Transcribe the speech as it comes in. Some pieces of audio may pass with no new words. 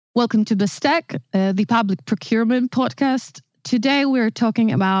Welcome to Bestek, the public procurement podcast. Today we're talking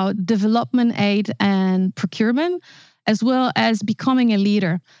about development aid and procurement, as well as becoming a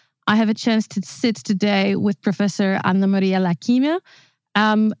leader. I have a chance to sit today with Professor Annamaria La Chimia,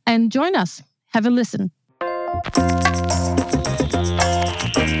 and join us. Have a listen.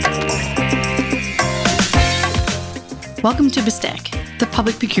 Welcome to Bestek, the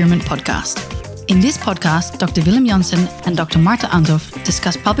public procurement podcast. In this podcast, Dr. Willem Jansen and Dr. Marta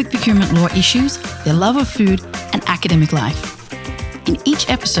discuss public procurement law issues, their love of food, and academic life. In each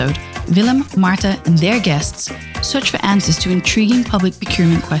episode, Willem, Marta, and their guests search for answers to intriguing public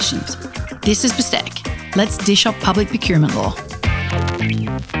procurement questions. This is Bestek. Let's dish up public procurement law.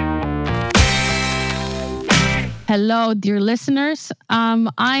 Hello, dear listeners.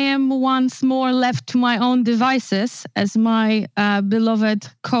 I am once more left to my own devices as my beloved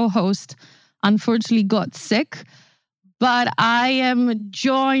co-host unfortunately got sick. But I am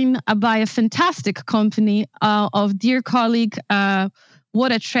joined by a fantastic company of dear colleague.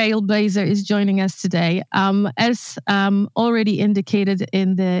 What a trailblazer is joining us today. As already indicated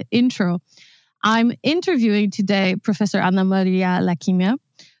in the intro, I'm interviewing today Professor Annamaria La Chimia,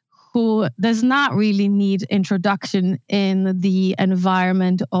 who does not really need introduction in the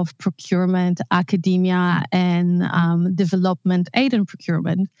environment of procurement, academia, and development aid and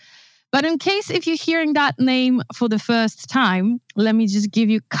procurement. But in case if you're hearing that name for the first time, let me just give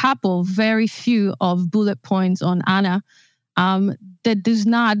you very few of bullet points on Anna that does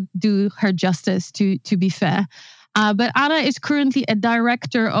not do her justice, to be fair. But Anna is currently a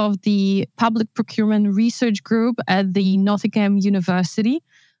director of the Public Procurement Research Group at the Nottingham University,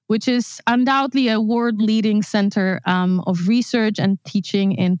 which is undoubtedly a world-leading center of research and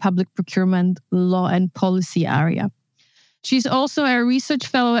teaching in public procurement law and policy area. She's also a research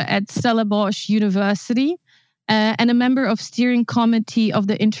fellow at Stellenbosch University and a member of steering committee of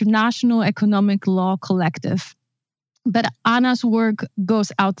the International Economic Law Collective. But Anna's work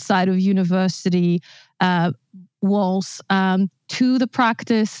goes outside of university walls to the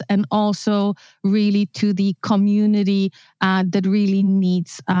practice and also really to the community that really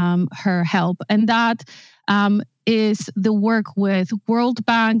needs her help. And that is the work with World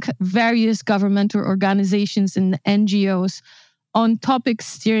Bank, various governmental organizations and NGOs on topics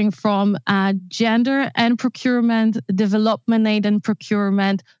steering from gender and procurement, development aid and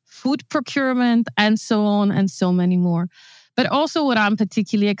procurement, food procurement, and so on and so many more. But also what I'm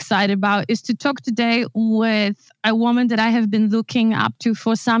particularly excited about is to talk today with a woman that I have been looking up to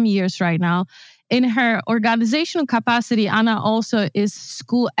for some years right now. In her organizational capacity, Anna also is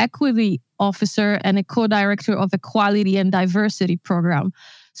School Equity Officer and a co-director of Equality and Diversity Program.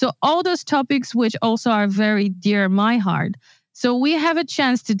 So all those topics which also are very dear to my heart. So we have a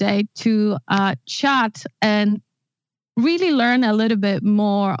chance today to chat and really learn a little bit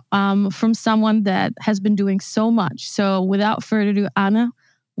more from someone that has been doing so much. So without further ado, Anna,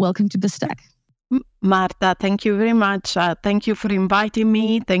 welcome to Bestek. Marta, thank you very much. Thank you for inviting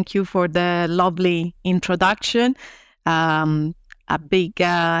me. Thank you for the lovely introduction. A big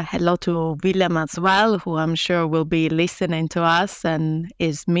hello to Willem as well, who I'm sure will be listening to us and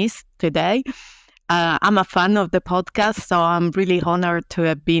is missed today. I'm a fan of the podcast, so I'm really honored to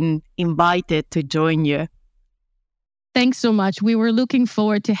have been invited to join you. Thanks so much. We were looking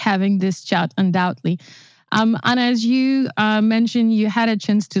forward to having this chat, undoubtedly. And as you mentioned, you had a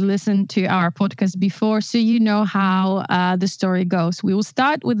chance to listen to our podcast before, so you know how the story goes. We will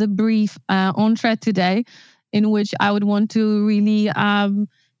start with a brief entree today, in which I would want to really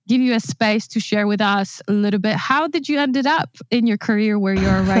give you a space to share with us a little bit. How did you ended up in your career where you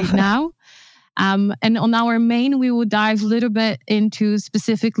are right now? And on our main, we will dive a little bit into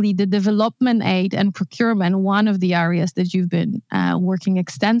specifically the development aid and procurement, one of the areas that you've been working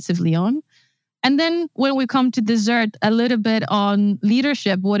extensively on. And then when we come to dessert, a little bit on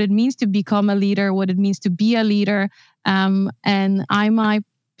leadership, what it means to become a leader, what it means to be a leader. And I might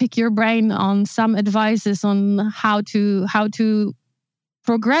pick your brain on some advices on how to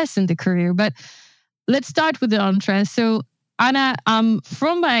progress in the career. But let's start with the entree. So Anna,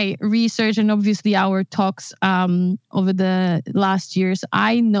 from my research and obviously our talks over the last years,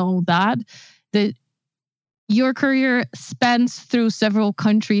 I know that your career spans through several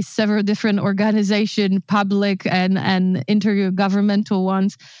countries, several different organizations, public and intergovernmental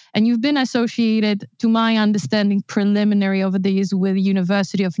ones. And you've been associated, to my understanding, preliminary over the years with the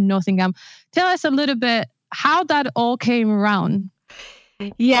University of Nottingham. Tell us a little bit how that all came around.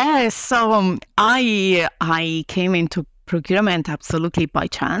 Yes, so I came into procurement absolutely by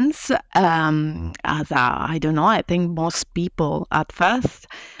chance. I don't know, I think most people at first.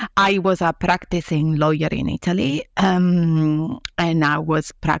 I was a practicing lawyer in Italy, and I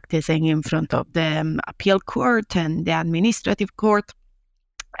was practicing in front of the appeal court and the administrative court.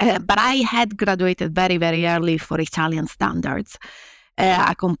 But I had graduated very, very early for Italian standards.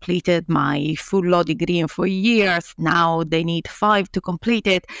 I completed my full law degree in 4 years. Now they need 5 to complete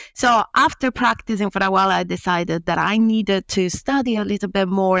it. So after practicing for a while, I decided that I needed to study a little bit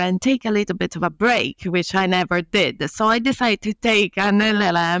more and take a little bit of a break, which I never did. So I decided to take an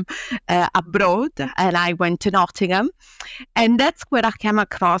LLM abroad, and I went to Nottingham. And that's where I came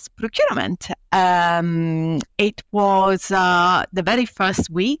across procurement. It was the very first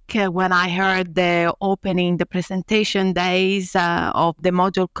week when I heard the presentation days of the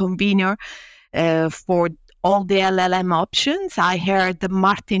module convener for all the LLM options. I heard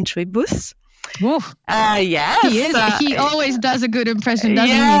Martin Tribus. Yes. He always does a good impression, doesn't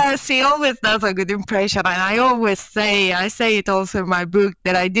he? Yes, he always does a good impression. And I say it also in my book,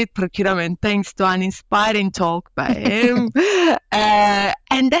 that I did procurement thanks to an inspiring talk by him.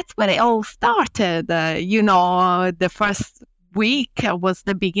 And that's where it all started. The first week was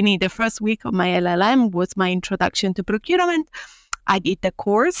the beginning. The first week of my LLM was my introduction to procurement. I did the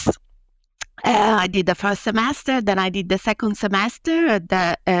course. I did the first semester, then I did the second semester.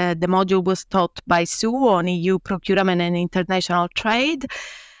 The module was taught by Sue on EU procurement and international trade.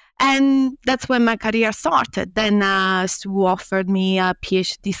 And that's when my career started. Then Sue offered me a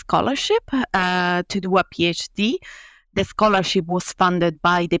PhD scholarship to do a PhD. The scholarship was funded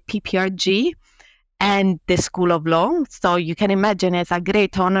by the PPLG and the School of Law. So you can imagine it's a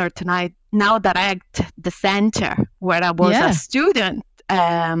great honor tonight now direct the center where I was a student.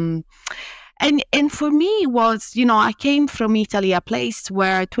 And for me, it was, I came from Italy, a place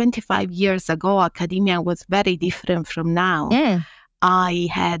where 25 years ago, academia was very different from now. Yeah. I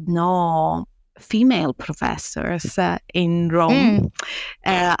had no female professors in Rome.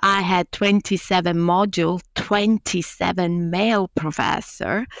 I had 27 modules, 27 male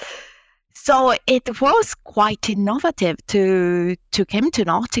professors. So it was quite innovative to come to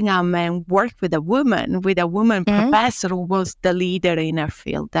Nottingham and work with a woman professor who was the leader in her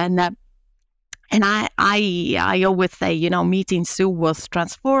field. And I always say, meeting Sue was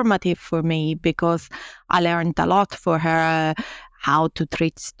transformative for me because I learned a lot for her, how to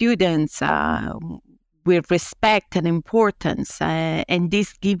treat students with respect and importance. And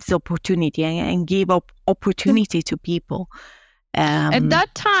this gives opportunity and give opportunity to people. At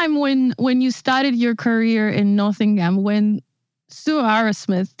that time, when you started your career in Nottingham, when Sue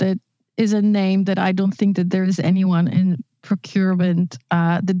Arrowsmith, that is a name that I don't think that there is anyone in procurement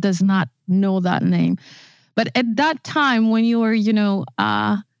that does not know that name. But at that time, when you were,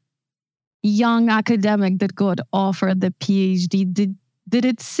 a young academic that got offered the PhD, did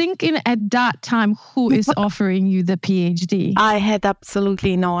it sink in at that time who is offering you the PhD? I had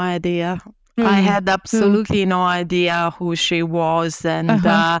absolutely no idea. I had absolutely no idea who she was and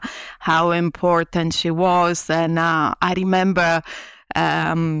how important she was. And I remember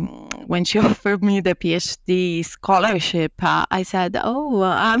when she offered me the PhD scholarship, I said,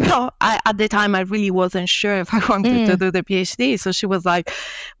 at the time I really wasn't sure if I wanted to do the PhD. So she was like,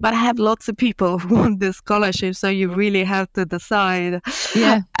 but I have lots of people who want the scholarship, so you really have to decide.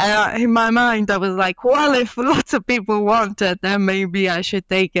 Yeah. In my mind, I was like, well, if lots of people want it, then maybe I should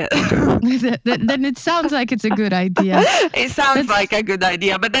take it. Then it sounds like it's a good idea. It sounds like a good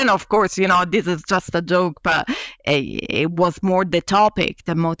idea. But then, of course, this is just a joke, but it was more the topic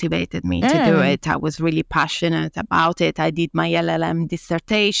that motivated me to do it. I was really passionate about it. I did my LLM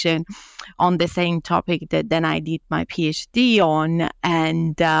dissertation on the same topic that then I did my PhD on.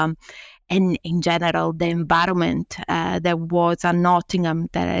 And in general, the environment that was at Nottingham,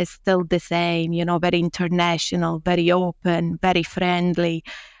 that is still the same, very international, very open, very friendly,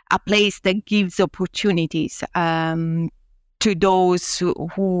 a place that gives opportunities to those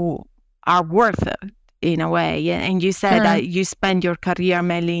who are worth it. In a way, and you said that you spent your career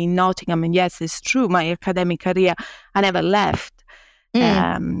mainly in Nottingham, and yes, it's true. My academic career, I never left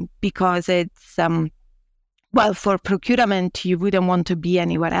because it's for procurement, you wouldn't want to be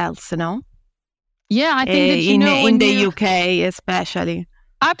anywhere else, Yeah, I think that in the UK especially.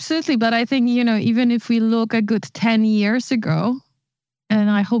 Absolutely, but I think even if we look a good 10 years ago, and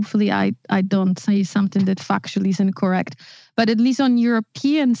hopefully I don't say something that factually is incorrect, but at least on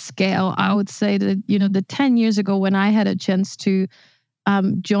European scale, I would say that, the 10 years ago when I had a chance to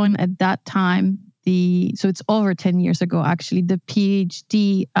join at that time, so it's over 10 years ago, actually, the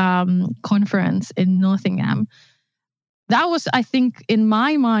PhD conference in Nottingham, that was, I think, in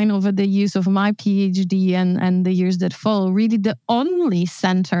my mind over the years of my PhD and the years that follow, really the only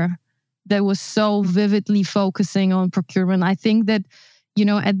center that was so vividly focusing on procurement. I think that,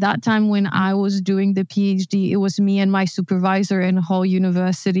 at that time when I was doing the PhD, it was me and my supervisor in Hull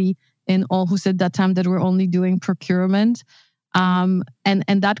University in Aarhus at that time that were only doing procurement. And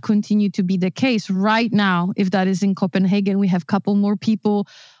that continued to be the case. Right now, if that is in Copenhagen, we have a couple more people,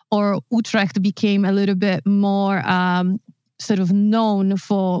 or Utrecht became a little bit more sort of known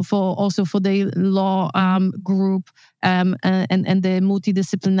for the law group and the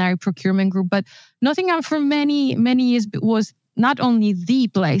multidisciplinary procurement group. But Nottingham for many, many years was not only the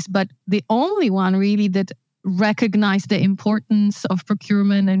place, but the only one really that recognized the importance of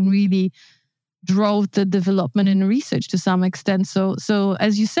procurement and really drove the development and research to some extent. So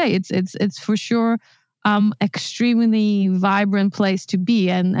as you say, it's for sure extremely vibrant place to be.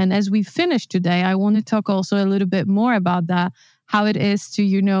 And as we finish today, I want to talk also a little bit more about that, how it is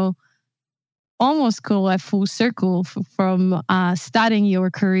to, almost go a full circle from starting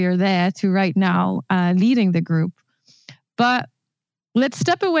your career there to right now leading the group. But let's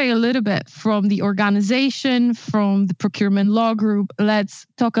step away a little bit from the organization, from the procurement law group. Let's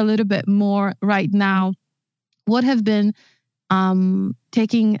talk a little bit more right now. What have been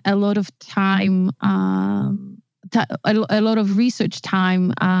taking a lot of time, a lot of research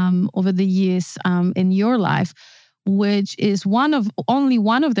time over the years in your life, which is only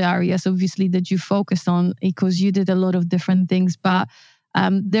one of the areas, obviously, that you focused on, because you did a lot of different things. But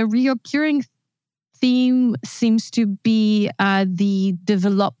the recurring theme seems to be the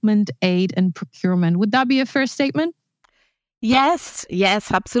development aid and procurement. Would that be a fair statement? Yes,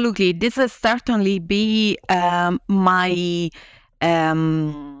 absolutely. This has certainly be my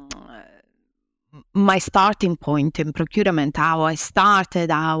starting point in procurement, how I started,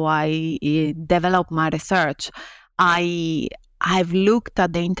 how I developed my research. I've looked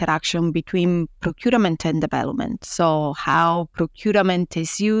at the interaction between procurement and development. So how procurement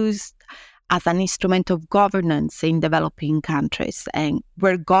is used as an instrument of governance in developing countries, and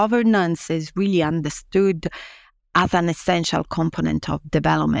where governance is really understood as an essential component of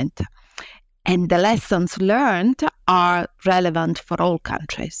development. And the lessons learned are relevant for all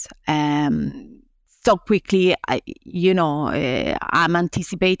countries. So quickly, I'm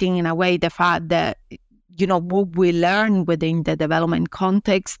anticipating in a way the fact that, what we learn within the development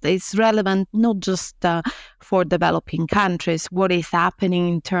context is relevant not just for developing countries. What is happening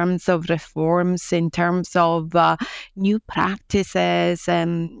in terms of reforms, in terms of new practices,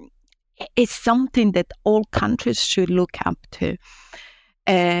 is something that all countries should look up to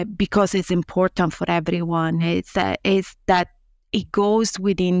because it's important for everyone. It's that it goes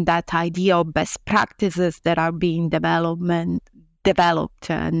within that idea of best practices that are being developed,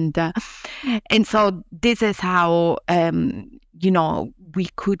 and so this is how we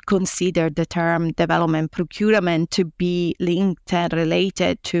could consider the term development procurement to be linked and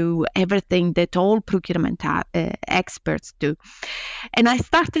related to everything that all procurement experts do. And I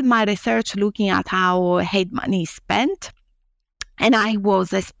started my research looking at how aid money is spent. And I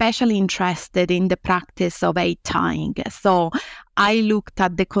was especially interested in the practice of aid tying. So I looked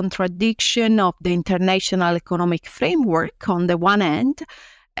at the contradiction of the international economic framework on the one hand,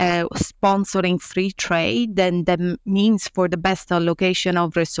 sponsoring free trade and the means for the best allocation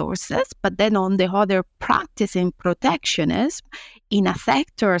of resources, but then on the other, practicing protectionism in a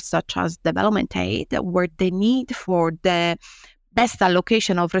sector such as development aid, where the need for the best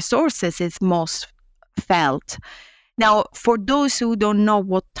allocation of resources is most felt. Now, for those who don't know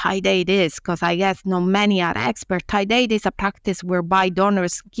what tied aid is, because I guess not many are experts, tied aid is a practice whereby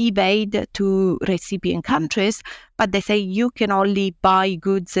donors give aid to recipient countries, but they say you can only buy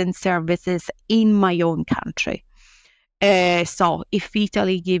goods and services in my own country. So if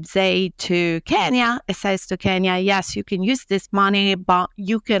Italy gives aid to Kenya, it says to Kenya, yes, you can use this money, but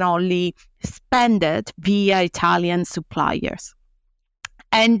you can only spend it via Italian suppliers.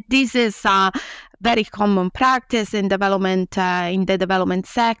 And this is a very common practice in development, in the development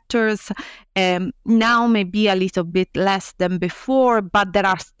sectors. Now maybe a little bit less than before, but there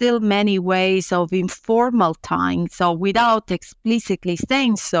are still many ways of informal tying. So without explicitly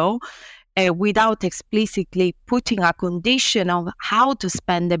saying so, without explicitly putting a condition of how to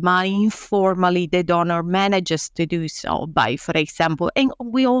spend the money, informally the donor manages to do so by, for example, and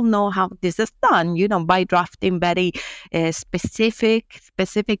we all know how this is done, by drafting very specific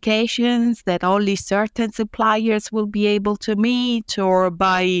specifications that only certain suppliers will be able to meet, or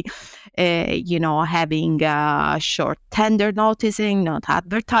by, having short tender noticing, not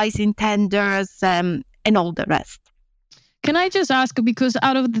advertising tenders, and all the rest. Can I just ask, because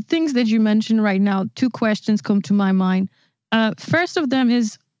out of the things that you mentioned right now, two questions come to my mind. First of them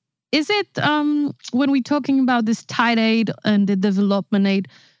is it when we're talking about this tied aid and the development aid,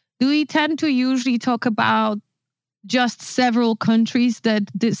 do we tend to usually talk about just several countries that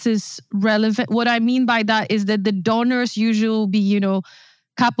this is relevant? What I mean by that is that the donors usually will be,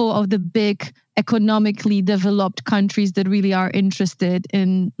 couple of the big economically developed countries that really are interested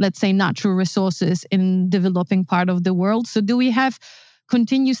in, let's say, natural resources in developing part of the world. So do we have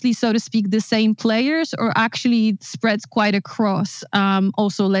continuously, so to speak, the same players, or actually it spreads quite across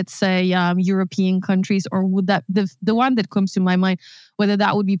also, let's say, European countries? Or would that, the one that comes to my mind, whether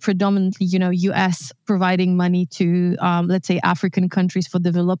that would be predominantly, US providing money to, let's say, African countries for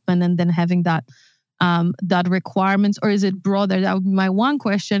development and then having that requirements, or is it broader? That would be my one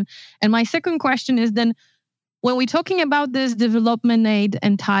question. And my second question is then, when we're talking about this development aid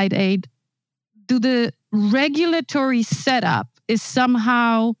and tied aid, do the regulatory setup is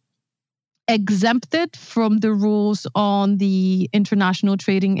somehow exempted from the rules on the international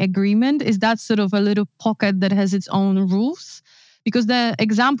trading agreement? Is that sort of a little pocket that has its own rules? Because the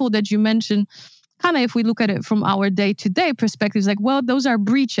example that you mentioned, kind of, if we look at it from our day-to-day perspective, is like, well, those are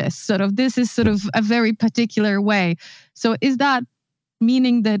breaches. Sort of, this is sort of a very particular way. So is that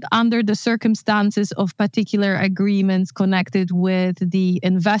meaning that under the circumstances of particular agreements connected with the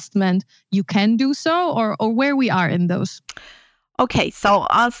investment, you can do so, or where we are in those? Okay, so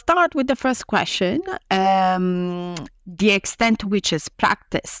I'll start with the first question. The extent to which it's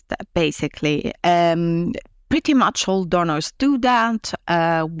practiced, basically. Pretty much all donors do that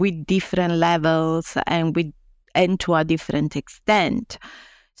with different levels and to a different extent.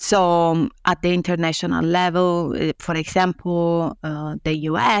 So at the international level, for example, the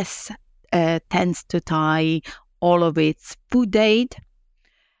US tends to tie all of its food aid.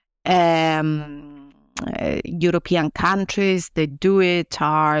 European countries that do it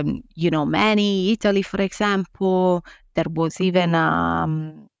are, many. Italy, for example, there was even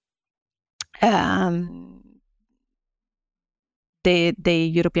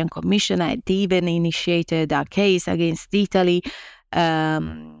the European Commission had even initiated a case against Italy,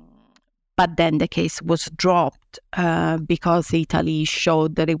 but then the case was dropped because Italy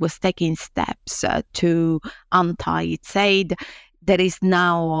showed that it was taking steps to untie its aid. There is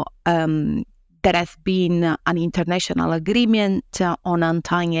now there has been an international agreement on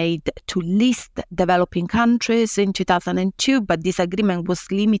untying aid to list developing countries in 2002, but this agreement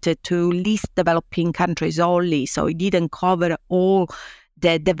was limited to least developing countries only, so it didn't cover all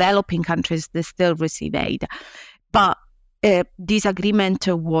the developing countries that still receive aid. But this agreement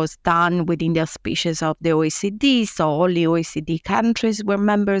was done within the auspices of the OECD, so only OECD countries were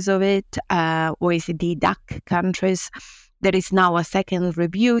members of it, OECD DAC countries. There is now a second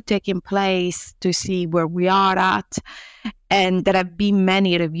review taking place to see where we are at. And there have been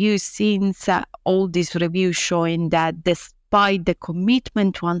many reviews since, all these reviews showing that despite the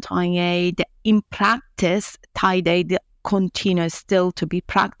commitment to untying aid, in practice, tied aid continues still to be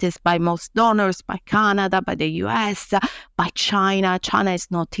practiced by most donors, by Canada, by the US, by China. China is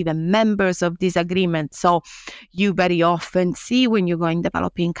not even members of this agreement. So you very often see when you go in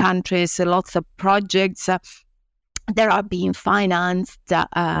developing countries, lots of projects that are being financed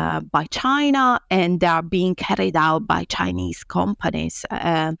by China, and they are being carried out by Chinese companies.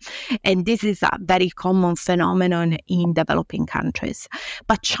 And this is a very common phenomenon in developing countries.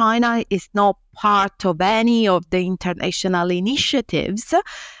 But China is not part of any of the international initiatives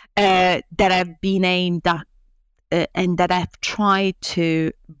that have been aimed at and that have tried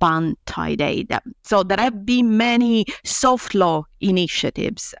to ban tied aid. So there have been many soft law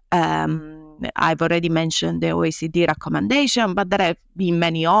initiatives. I've already mentioned the OECD recommendation, but there have been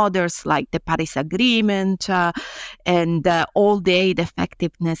many others like the Paris Agreement and all the aid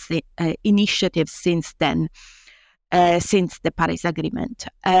effectiveness initiatives since then, since the Paris Agreement.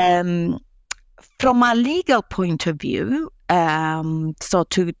 From a legal point of view, so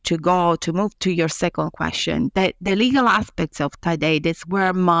to move to your second question, the legal aspects of tied aid is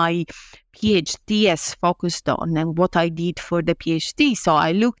where my PhD has focused on and what I did for the PhD. So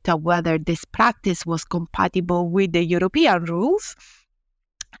I looked at whether this practice was compatible with the European rules,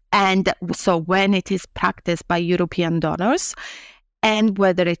 and so when it is practiced by European donors, and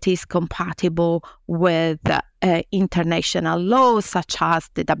whether it is compatible with international laws such as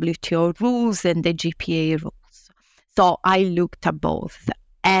the WTO rules and the GPA rules. So I looked at both.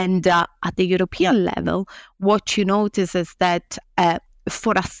 And at the European level, what you notice is that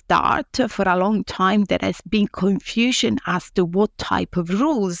for a start, for a long time, there has been confusion as to what type of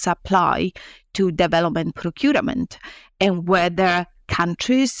rules apply to development procurement and whether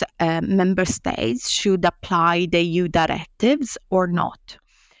countries, member states, should apply the EU directives or not.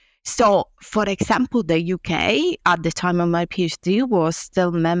 So, for example, the UK at the time of my PhD was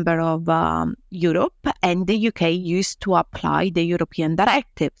still member of Europe, and the UK used to apply the European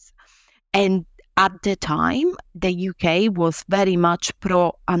directives. And at the time, the UK was very much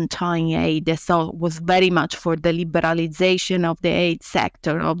pro anti-aid, so was very much for the liberalization of the aid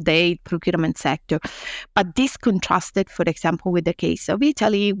sector, of the aid procurement sector. But this contrasted, for example, with the case of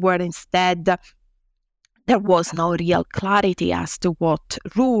Italy, where instead there was no real clarity as to what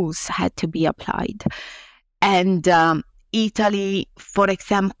rules had to be applied. And Italy, for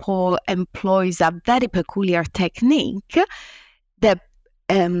example, employs a very peculiar technique that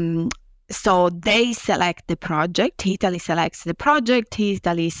so they select the project. Italy selects the project.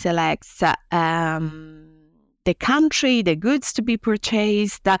 Italy selects the country, the goods to be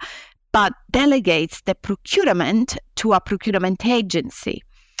purchased, but delegates the procurement to a procurement agency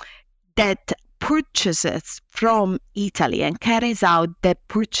that purchases from Italy and carries out the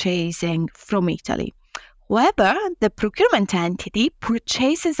purchasing from Italy. However, the procurement entity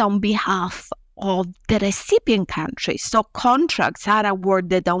purchases on behalf of the recipient countries. So contracts are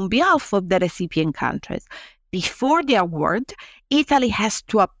awarded on behalf of the recipient countries. Before the award, Italy has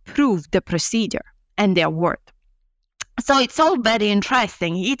to approve the procedure and the award. So it's all very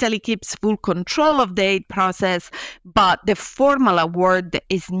interesting. Italy keeps full control of the aid process, but the formal award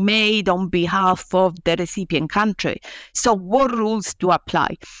is made on behalf of the recipient country. So what rules do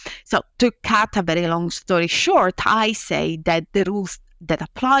apply? So to cut a very long story short, I say that the rules that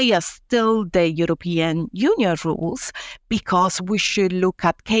apply are still the European Union rules, because we should look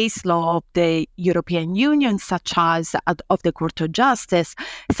at case law of the European Union, such as of the Court of Justice,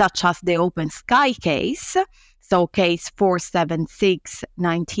 such as the Open Sky case. So case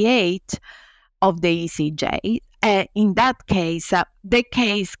 476/98 of the ECJ. In that case, the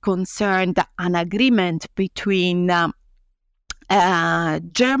case concerned an agreement between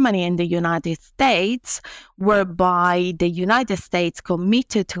Germany and the United States, whereby the United States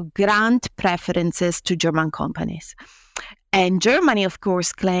committed to grant preferences to German companies. And Germany, of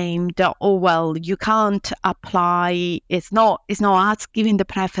course, claimed, oh, well, you can't apply, it's not us giving the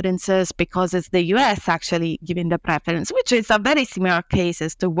preferences because it's the US actually giving the preference, which is a very similar case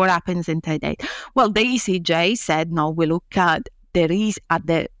as to what happens in trade aid. Well, the ECJ said, no, we look at the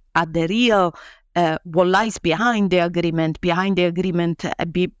real what lies behind the agreement. Behind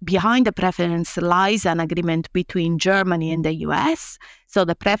the preference lies an agreement between Germany and the US. So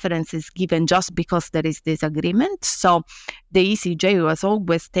the preference is given just because there is this agreement. So the ECJ was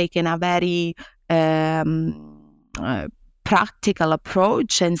always taking a very practical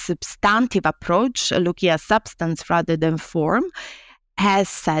approach and substantive approach, looking at substance rather than form, has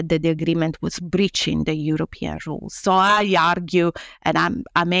said that the agreement was breaching the European rules. So I argue, and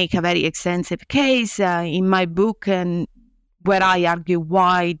I make a very extensive case in my book, and where I argue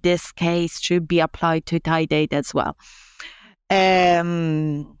why this case should be applied to trade aid as well.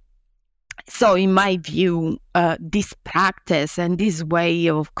 So in my view, this practice and this way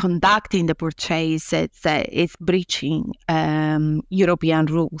of conducting the purchase, it's breaching European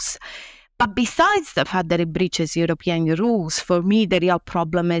rules. But besides the fact that it breaches European rules, for me, the real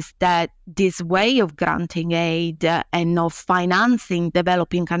problem is that this way of granting aid and of financing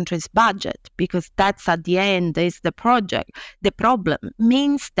developing countries' budget, because that's at the end is the problem,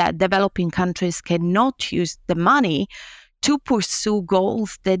 means that developing countries cannot use the money to pursue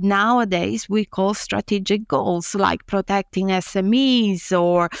goals that nowadays we call strategic goals, like protecting SMEs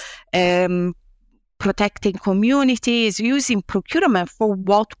or protecting communities, using procurement for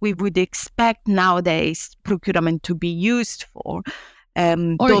what we would expect nowadays procurement to be used for,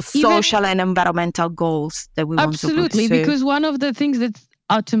 those social and environmental goals that we want to pursue. Absolutely, because one of the things that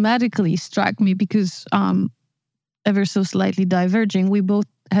automatically struck me, because ever so slightly diverging, we both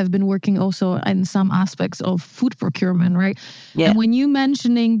have been working also in some aspects of food procurement, right? Yeah. And when you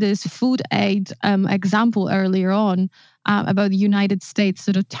mentioning this food aid example earlier on, about the United States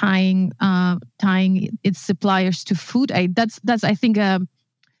sort of tying its suppliers to food aid, that's I think a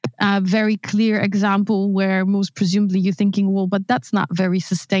very clear example where most presumably you're thinking, well, but that's not very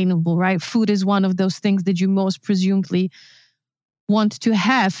sustainable, right? Food is one of those things that you most presumably want to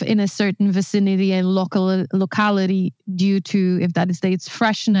have in a certain vicinity and locality due to, if that is its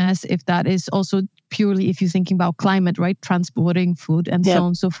freshness, if that is also purely if you're thinking about climate, right? Transporting food and so on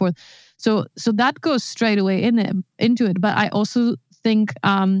and so forth. So that goes straight away into it. But I also think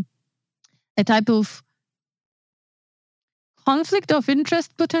a type of conflict of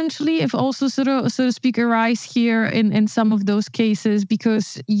interest potentially, if also so to speak, arise here in some of those cases,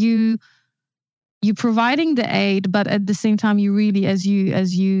 because you providing the aid, but at the same time you really, as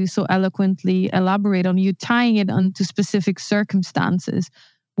you so eloquently elaborate on, you tying it onto specific circumstances,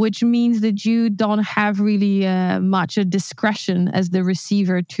 which means that you don't have really much a discretion as the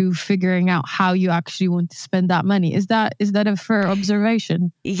receiver to figuring out how you actually want to spend that money. Is that a fair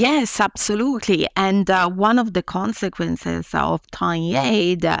observation? Yes, absolutely. And one of the consequences of tying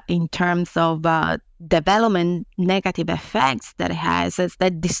aid in terms of development negative effects that it has is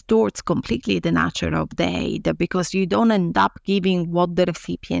that distorts completely the nature of the aid, because you don't end up giving what the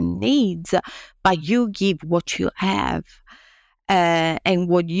recipient needs, but you give what you have. And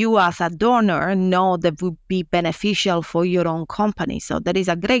what you as a donor know that would be beneficial for your own company. So there is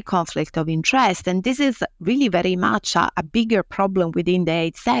a great conflict of interest. And this is really very much a bigger problem within the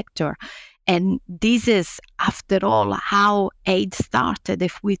aid sector. And this is, after all, how aid started.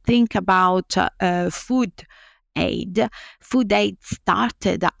 If we think about food aid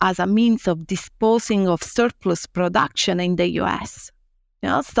started as a means of disposing of surplus production in the US.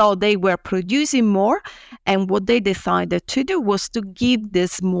 So they were producing more, and what they decided to do was to give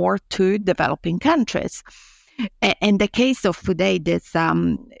this more to developing countries. And the case of food aid is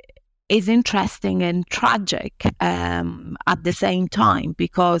interesting and tragic at the same time,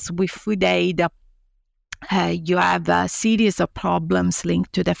 because with food aid, you have a series of problems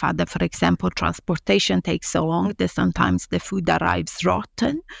linked to the fact that, for example, transportation takes so long that sometimes the food arrives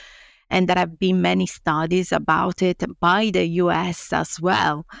rotten. And there have been many studies about it by the US as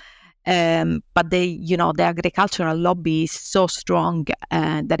well. But the agricultural lobby is so strong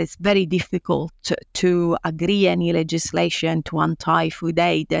that it's very difficult to agree any legislation to anti-food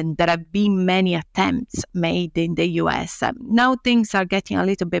aid. And there have been many attempts made in the US. Now things are getting a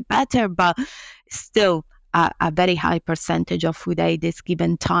little bit better, but still a very high percentage of food aid is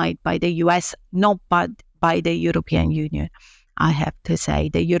given tied by the US, not by the European Union. I have to say,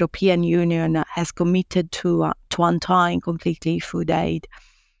 the European Union has committed to untying completely food aid.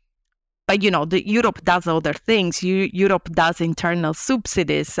 But, Europe does other things. Europe does internal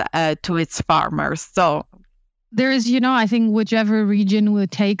subsidies to its farmers. So there is, I think whichever region we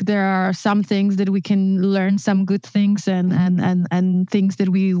take, there are some things that we can learn, some good things and things that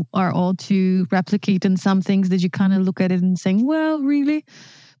we are all to replicate, and some things that you kind of look at it and saying, well, really?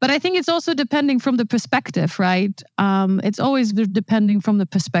 But I think it's also depending from the perspective, right? It's always depending from the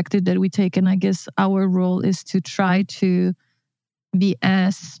perspective that we take. And I guess our role is to try to be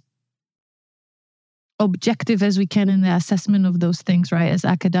as objective as we can in the assessment of those things, right, as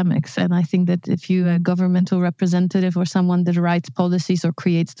academics. And I think that if you're a governmental representative or someone that writes policies or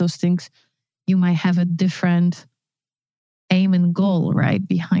creates those things, you might have a different aim and goal, right,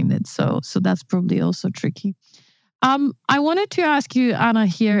 behind it. So that's probably also tricky. I wanted to ask you, Anna,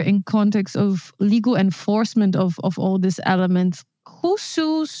 here in context of legal enforcement of all these elements, who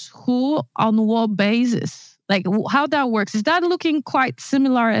sues who on what basis? Like how that works? Is that looking quite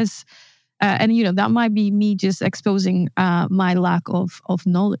similar as, and that might be me just exposing my lack of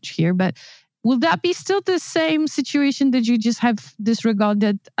knowledge here, but will that be still the same situation that you just have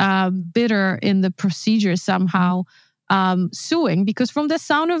disregarded bidder in the procedure somehow? Suing, because from the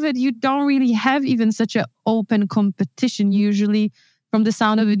sound of it, you don't really have even such an open competition. Usually, from the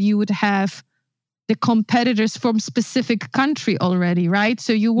sound of it, you would have the competitors from specific country already, right?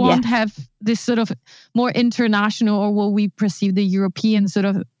 So you won't have this sort of more international or what we perceive the European sort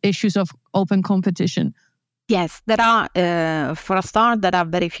of issues of open competition. Yes, there are, for a start, there are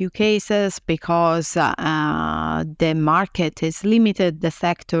very few cases because the market is limited, the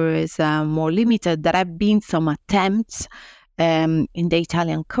sector is more limited. There have been some attempts in the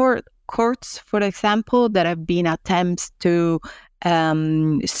Italian courts, for example. There have been attempts to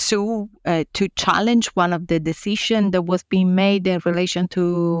sue, to challenge one of the decisions that was being made in relation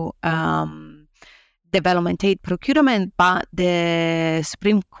to development aid procurement, but the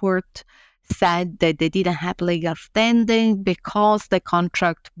Supreme Court said that they didn't have legal standing because the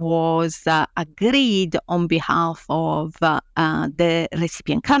contract was agreed on behalf of the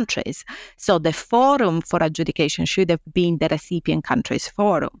recipient countries. So the forum for adjudication should have been the recipient countries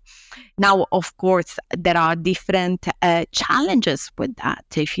forum. Now, of course, there are different challenges with that,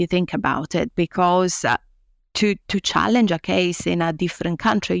 if you think about it, because to challenge a case in a different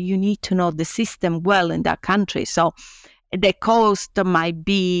country, you need to know the system well in that country. So the cost might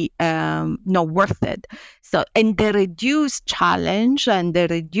be not worth it. So, and the reduced challenge and the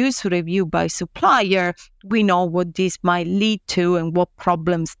reduced review by supplier, we know what this might lead to and what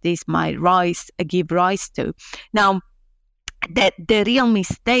problems this might give rise to. Now, the real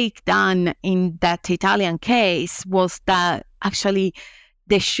mistake done in that Italian case was that actually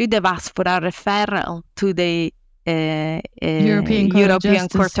they should have asked for a referral to the European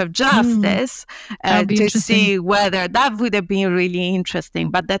Court of Justice to see whether that would have been really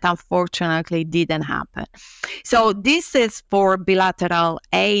interesting, but that unfortunately didn't happen. So this is for bilateral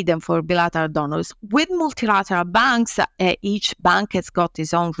aid and for bilateral donors. With multilateral banks, each bank has got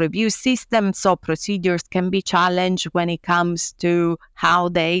its own review system, so procedures can be challenged when it comes to how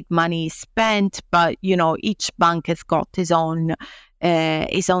the aid money is spent, but each bank has got its own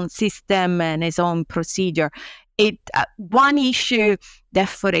system and its own procedure. One issue that,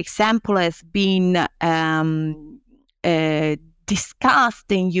 for example, has been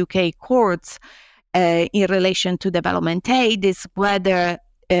discussed in UK courts in relation to development aid is whether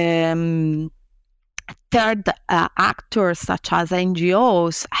third actors such as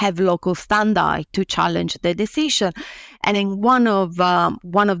NGOs have local standard to challenge the decision. And in one of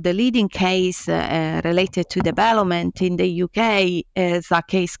the leading case related to development in the UK is a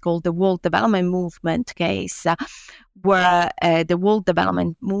case called the World Development Movement case, where the World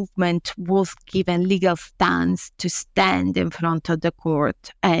Development Movement was given legal stance to stand in front of the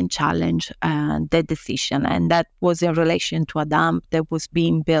court and challenge the decision. And that was in relation to a dam that was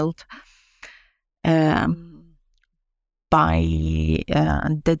being built by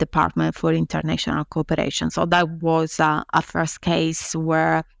the Department for International Cooperation. So that was a first case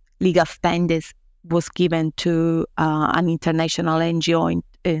where legal standing was given to an international NGO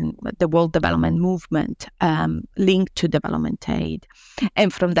in the World Development Movement linked to development aid.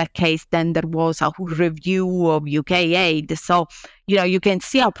 And from that case, then there was a review of UK aid. So, you can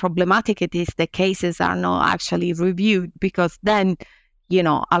see how problematic it is. The cases are not actually reviewed, because then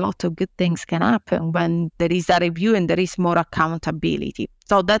a lot of good things can happen when there is a review and there is more accountability.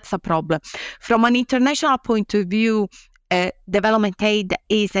 So that's a problem. From an international point of view, development aid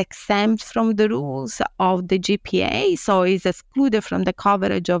is exempt from the rules of the GPA, so is excluded from the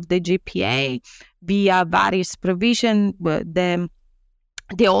coverage of the GPA via various provisions. The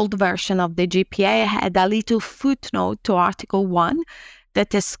old version of the GPA had a little footnote to Article 1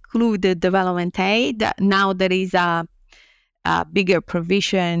 that excluded development aid. Now there is a bigger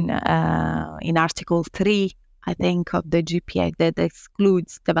provision in Article 3, I think, of the GPA that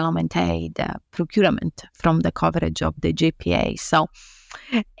excludes development aid procurement from the coverage of the GPA. So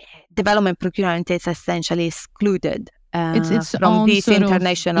development procurement is essentially excluded it's from this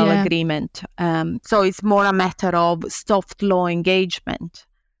international agreement. So it's more a matter of soft law engagement.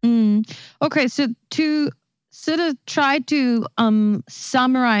 Okay, so to sort of try to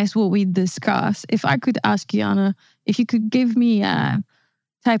summarize what we discussed, if I could ask you, Anna, if you could give me a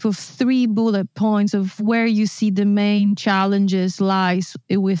type of 3 bullet points of where you see the main challenges lies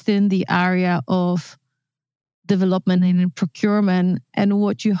within the area of development and procurement, and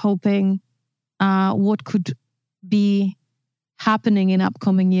what you're hoping, what could be happening in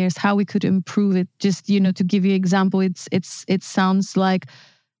upcoming years, how we could improve it. Just, to give you an example, it sounds like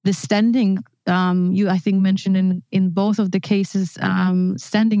the standing, you I think mentioned in both of the cases,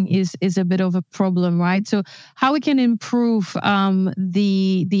 standing is a bit of a problem, right? So how we can improve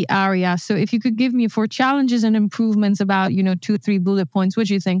the area. So if you could give me 4 challenges and improvements about 2-3 bullet points, what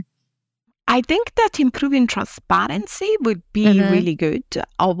do you think? I think that improving transparency would be really good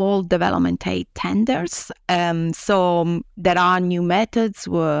of all development aid tenders. So there are new methods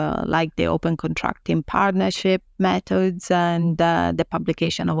like the open contracting partnership methods and the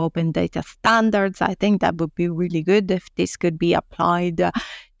publication of open data standards. I think that would be really good if this could be applied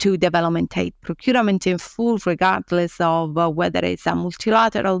to development aid procurement in full, regardless of whether it's a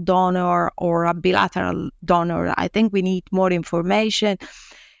multilateral donor or a bilateral donor. I think we need more information.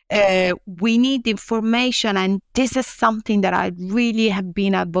 We need information, and this is something that I really have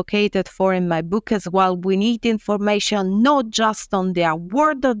been advocated for in my book as well. We need information not just on the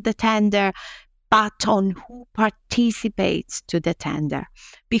award of the tender, but on who participates to the tender.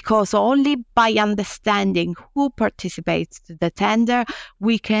 Because only by understanding who participates to the tender,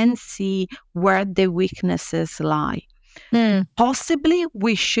 we can see where the weaknesses lie. Possibly,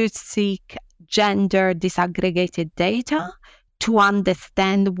 we should seek gender disaggregated data to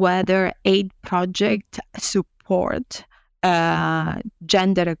understand whether aid projects support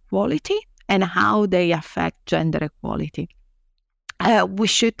gender equality and how they affect gender equality. We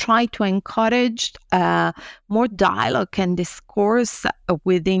should try to encourage more dialogue and discourse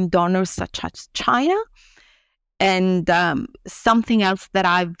within donors such as China. And something else that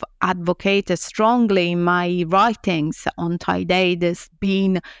I've advocated strongly in my writings on Tide Aid has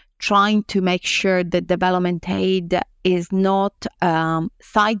been trying to make sure that development aid is not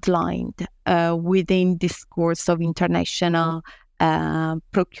sidelined within discourse of international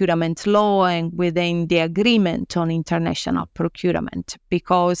procurement law and within the agreement on international procurement.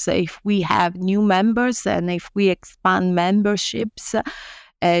 Because if we have new members and if we expand memberships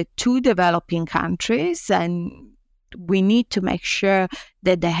to developing countries, and we need to make sure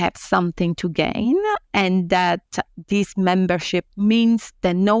that they have something to gain, and that this membership means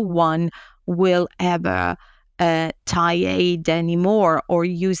that no one will ever tie aid anymore or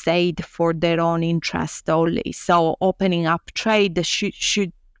use aid for their own interest only. So opening up trade we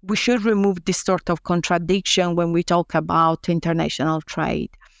should remove this sort of contradiction when we talk about international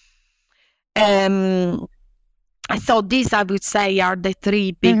trade. So these, I would say, are the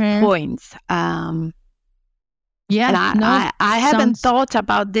three big points. I haven't thought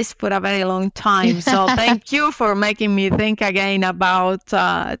about this for a very long time. So thank you for making me think again about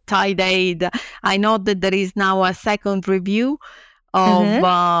tied aid. I know that there is now a second review of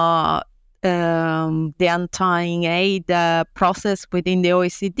the untying aid process within the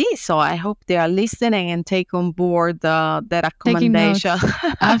OECD. So I hope they are listening and take on board the recommendation.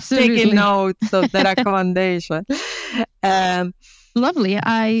 Absolutely. Taking notes of the recommendation. Lovely.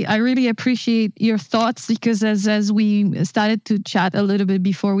 I really appreciate your thoughts, because as we started to chat a little bit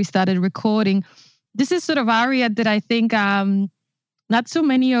before we started recording, this is sort of area that I think not so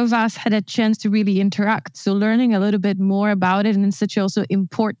many of us had a chance to really interact. So learning a little bit more about it, and it's such also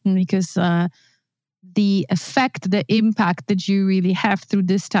important because the effect, the impact that you really have through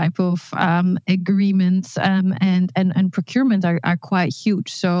this type of agreements and procurement are quite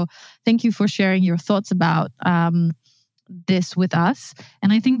huge. So thank you for sharing your thoughts about this with us.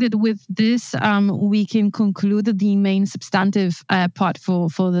 And I think that with this, we can conclude the main substantive part for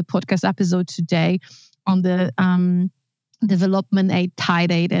the podcast episode today on the development aid,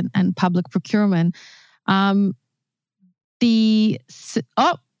 tied aid, and public procurement. Anna,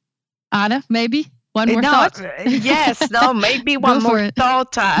 maybe one more thought? Maybe one more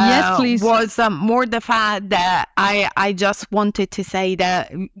thought. Yes, please. Was more the fact that I just wanted to say that,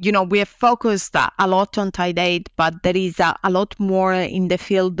 we have focused a lot on tied aid, but there is a lot more in the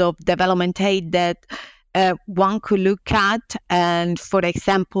field of development aid that one could look at. And for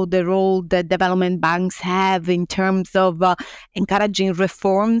example, the role that development banks have in terms of encouraging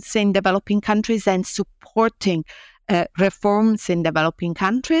reforms in developing countries and supporting reforms in developing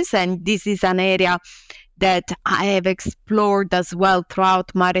countries. And this is an area that I have explored as well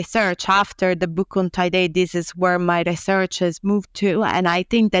throughout my research. After the book on tied aid, this is where my research has moved to. And I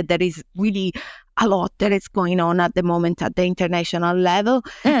think that there is really a lot that is going on at the moment at the international level,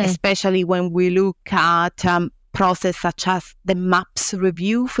 especially when we look at process such as the MAPS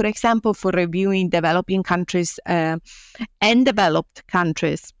review, for example, for reviewing developing countries and developed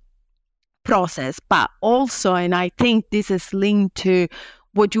countries process. But also, and I think this is linked to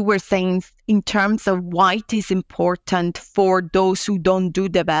what you were saying in terms of why it is important for those who don't do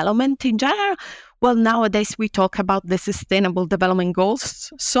development in general. Well, nowadays we talk about the Sustainable Development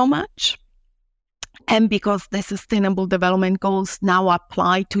Goals so much. And because the Sustainable Development Goals now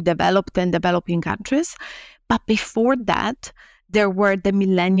apply to developed and developing countries. But before that, there were the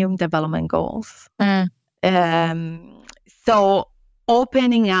Millennium Development Goals. So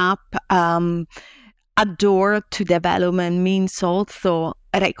opening up a door to development means also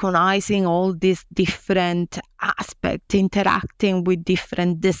recognizing all these different aspects, interacting with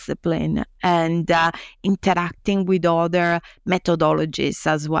different disciplines, and interacting with other methodologies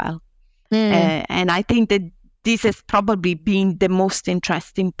as well. And I think that this has probably been the most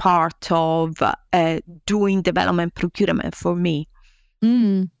interesting part of doing development procurement for me.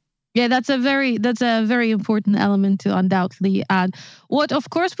 Yeah, that's a very important element to undoubtedly add. What, of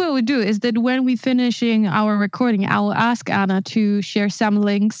course, we will do is that when we're finishing our recording, I will ask Anna to share some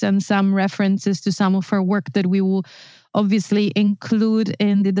links and some references to some of her work that we will obviously include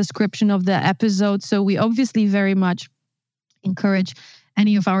in the description of the episode. So we obviously very much encourage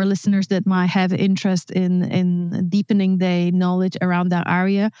any of our listeners that might have interest in deepening their knowledge around that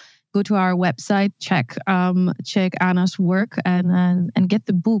area. Go to our website, check Anna's work, and get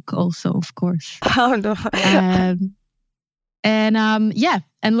the book also, of course. Oh no!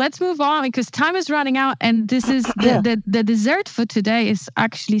 And let's move on because time is running out. And this is the dessert for today is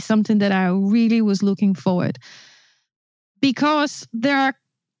actually something that I really was looking forward, because there are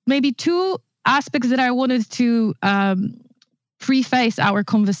maybe two aspects that I wanted to preface our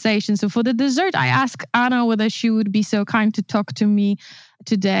conversation. So for the dessert, I asked Anna whether she would be so kind to talk to me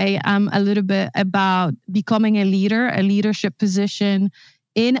today a little bit about becoming a leadership position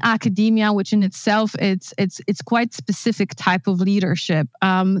in academia, which in itself it's quite specific type of leadership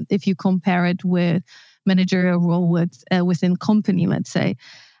if you compare it with managerial role within company, let's say.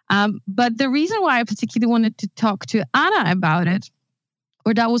 But the reason why I particularly wanted to talk to Anna about it,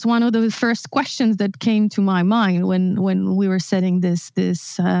 or that was one of the first questions that came to my mind when we were setting this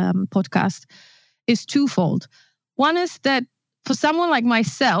podcast, is twofold. One is that for someone like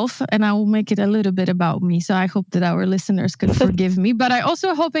myself, and I will make it a little bit about me, so I hope that our listeners can forgive me, but I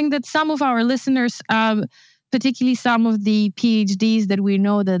also hoping that some of our listeners, particularly some of the PhDs that we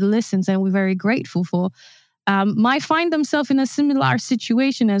know that listens and we're very grateful for, might find themselves in a similar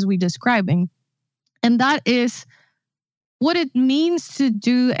situation as we're describing. And that is what it means to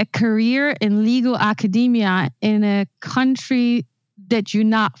do a career in legal academia in a country that you're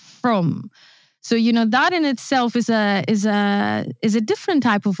not from. So, that in itself is a different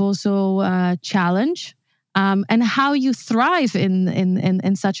type of also challenge, and how you thrive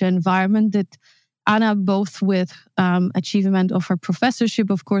in such an environment that Anna, both with achievement of her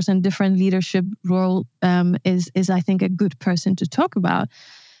professorship, of course, and different leadership role, is I think a good person to talk about.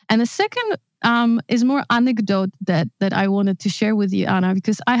 And the second is more anecdote that I wanted to share with you, Anna,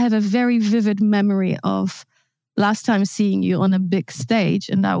 because I have a very vivid memory of last time seeing you on a big stage,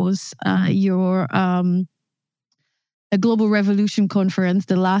 and that was your a Global Revolution conference,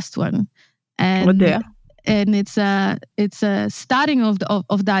 the last one, and it's a starting of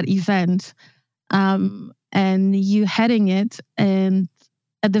that event, and you heading it, and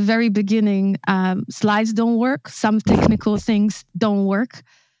at the very beginning, slides don't work, some technical things don't work.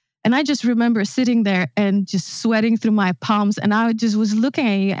 And I just remember sitting there and just sweating through my palms. And I just was looking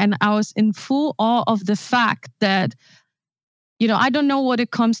at you and I was in full awe of the fact that, I don't know what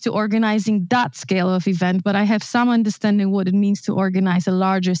it comes to organizing that scale of event, but I have some understanding what it means to organize a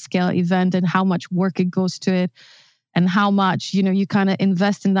larger scale event and how much work it goes to it and how much, you kind of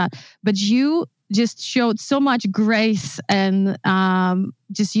invest in that. But you just showed so much grace and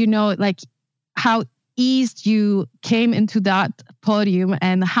just, like how eased you came into that podium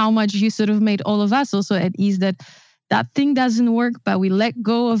and how much you sort of made all of us also at ease that thing doesn't work, but we let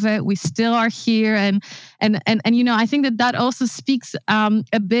go of it. We still are here. And I think that also speaks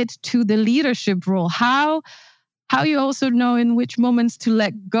a bit to the leadership role, how you also know in which moments to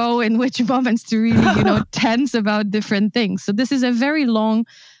let go, in which moments to really, tense about different things. So this is a very long,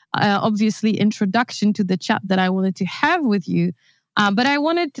 obviously, introduction to the chat that I wanted to have with you. But I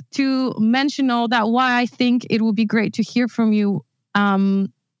wanted to mention all that, why I think it would be great to hear from you.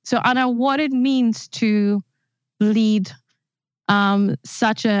 So Anna, what it means to lead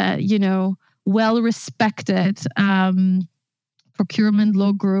such a, well-respected procurement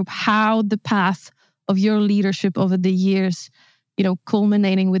law group, how the path of your leadership over the years,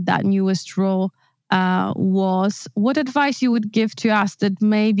 culminating with that newest role was. What advice you would give to us that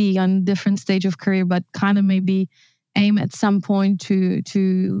maybe on different stage of career, but kind of maybe aim at some point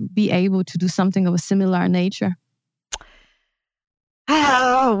to be able to do something of a similar nature?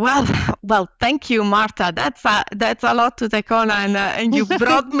 Well, thank you, Marta. That's a lot to take on, and you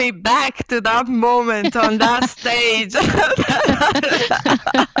brought me back to that moment on that stage that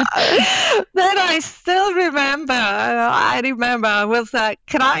I still remember. I was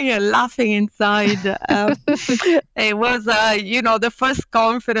crying and laughing inside. It was, the first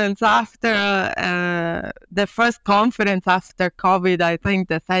conference after COVID. I think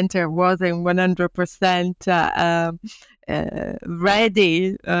the center wasn't 100%.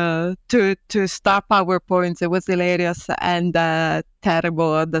 Ready to start PowerPoints. It was hilarious and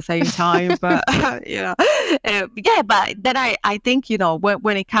terrible at the same time. But but then I think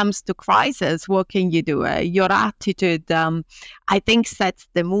when it comes to crisis, what can you do? Your attitude, I think, sets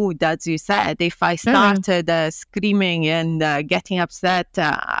the mood, as you said. If I started screaming and getting upset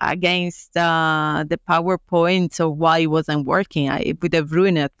against the PowerPoint or why it wasn't working, it would have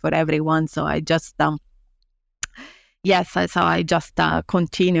ruined it for everyone. So I just so I just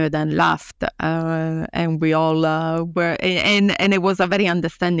continued and laughed, and we all were, and it was a very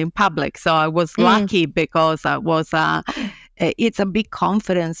understanding public. So I was lucky because I was. It's a big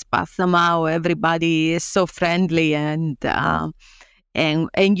conference, but somehow everybody is so friendly, and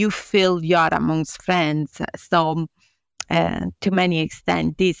you feel you're amongst friends. So to many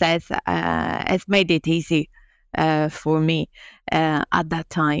extent, this has made it easy for me at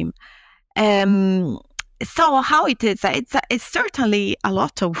that time. So how it is, it's certainly a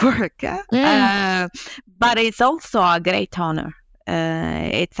lot of work, but it's also a great honor.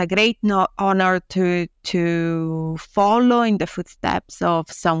 It's a great honor to follow in the footsteps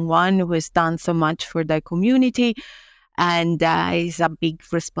of someone who has done so much for the community, and it's a big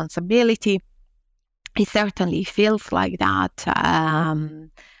responsibility. It certainly feels like that.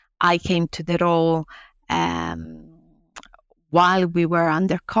 I came to the role while we were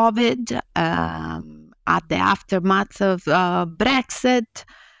under COVID, at the aftermath of Brexit.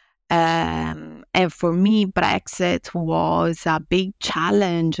 And for me, Brexit was a big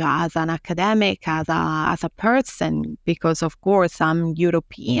challenge as an academic, as a person, because of course I'm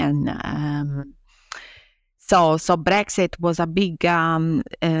European. So Brexit was a big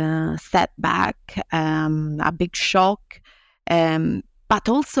setback, a big shock. But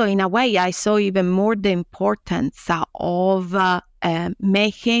also, in a way, I saw even more the importance of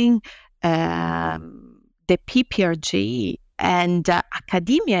making the PPLG and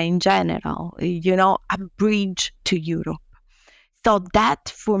academia in general, a bridge to Europe. So that,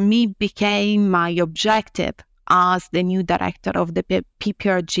 for me, became my objective as the new director of the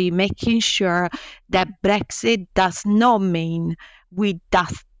PPLG, making sure that Brexit does not mean we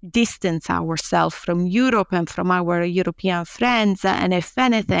distance ourselves from Europe and from our European friends. And if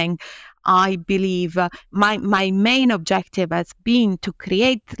anything, I believe my main objective has been to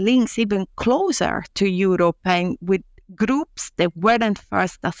create links even closer to Europe and with groups that weren't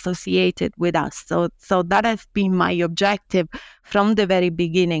first associated with us. So that has been my objective from the very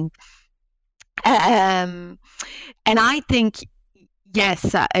beginning. And I think,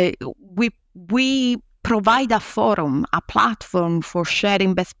 yes, we provide a forum, a platform for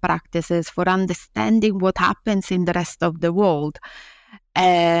sharing best practices, for understanding what happens in the rest of the world.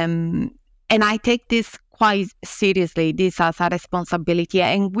 And I take this quite seriously, this as a responsibility.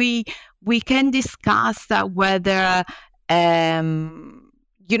 And we can discuss whether,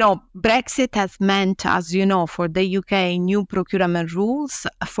 Brexit has meant, as you know, for the UK, new procurement rules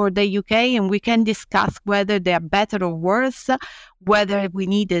for the UK, and we can discuss whether they are better or worse, whether we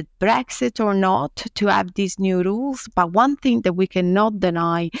needed Brexit or not to have these new rules. But one thing that we cannot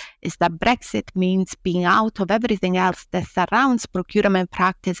deny is that Brexit means being out of everything else that surrounds procurement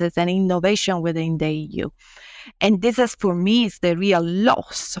practices and innovation within the EU. And this is, for me, is the real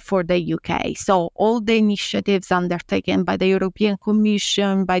loss for the UK. So all the initiatives undertaken by the European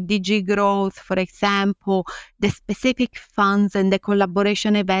Commission, by DG Growth, for example, the specific funds and the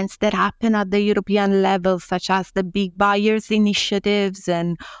collaboration events that happen at the European level, such as the big buyers initiatives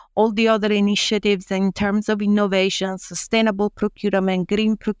and all the other initiatives in terms of innovation, sustainable procurement,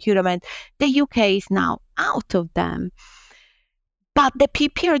 green procurement, the UK is now out of them. But the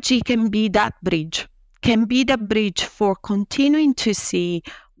PPLG can be that bridge. Can be the bridge for continuing to see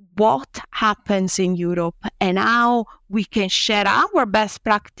what happens in Europe and how we can share our best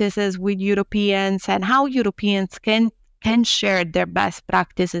practices with Europeans and how Europeans can share their best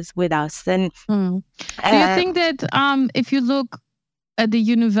practices with us. And do you think that if you look at the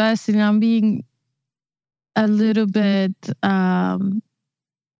university, and I'm being a little bit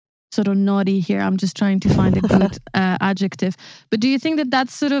sort of naughty here, I'm just trying to find a good adjective, but do you think that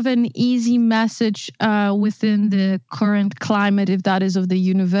that's sort of an easy message within the current climate, if that is of the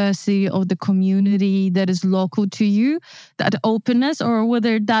university, of the community that is local to you, that openness, or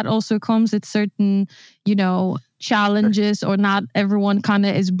whether that also comes with certain, challenges, or not everyone kind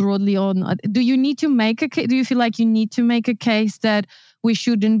of is broadly on? Do you need to make a case? Do you feel like you need to make a case that we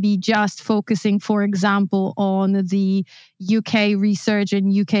shouldn't be just focusing, for example, on the UK research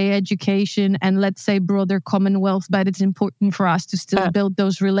and UK education and, let's say, broader Commonwealth, but it's important for us to still build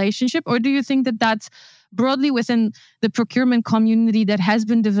those relationships? Or do you think that that's broadly within the procurement community that has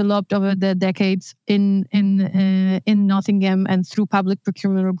been developed over the decades in Nottingham and through public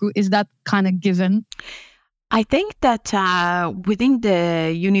procurement group? Is that kind of given? I think that within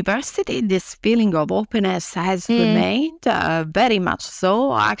the university, this feeling of openness has remained very much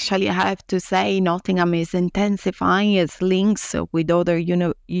so. Actually, I have to say Nottingham is intensifying its links with other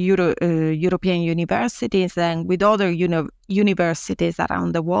European universities and with other universities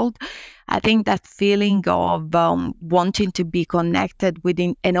around the world. I think that feeling of wanting to be connected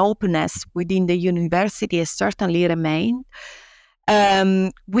within an openness within the university has certainly remained.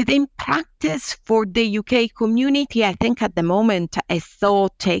 Within practice for the UK community, I think at the moment is so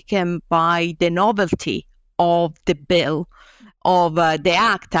taken by the novelty of the bill, of the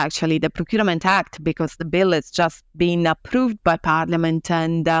act, actually, the Procurement Act, because the bill has just been approved by Parliament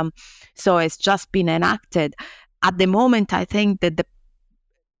and so it's just been enacted. At the moment, I think that the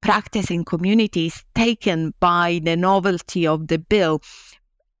practice in community is taken by the novelty of the bill.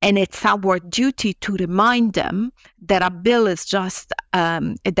 And it's our duty to remind them that a bill is just,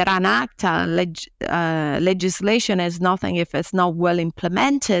 that an act, legislation is nothing if it's not well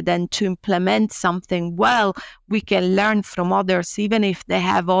implemented. And to implement something well, we can learn from others, even if they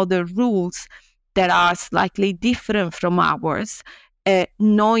have other rules that are slightly different from ours.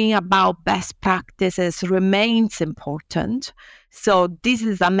 Knowing about best practices remains important. So this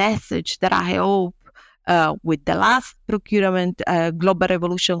is a message that I hope with the last Procurement Global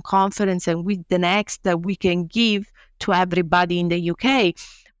Revolution Conference and with the next that we can give to everybody in the UK.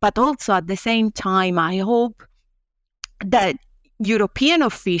 But also at the same time, I hope that European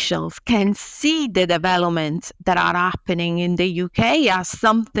officials can see the developments that are happening in the UK as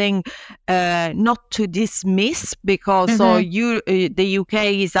something not to dismiss, because the UK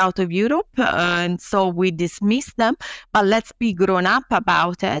is out of Europe, and so we dismiss them. But let's be grown up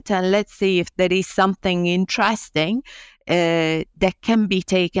about it, and let's see if there is something interesting that can be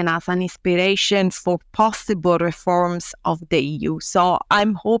taken as an inspiration for possible reforms of the EU. So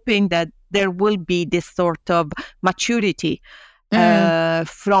I'm hoping that there will be this sort of maturity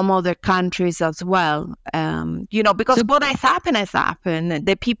from other countries as well. Because what has happened.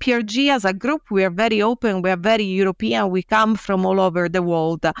 The PPLG as a group, we are very open, we are very European, we come from all over the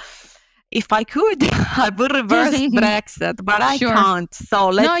world. If I could, I would reverse Brexit, but I can't. So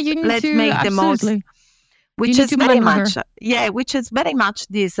let's make the most. Which is very much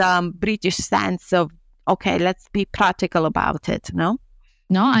this British sense of, okay, let's be practical about it, no?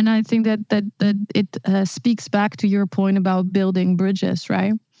 No, and I think that it speaks back to your point about building bridges,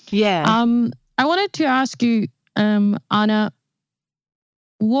 right? Yeah. I wanted to ask you, Anna,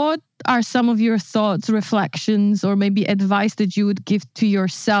 what are some of your thoughts, reflections, or maybe advice that you would give to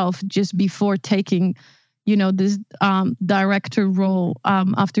yourself just before taking, this director role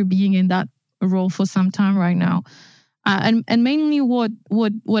after being in that role for some time right now? And mainly what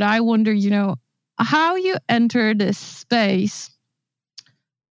I wonder, how you enter this space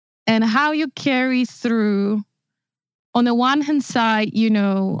and how you carry through, on the one hand side,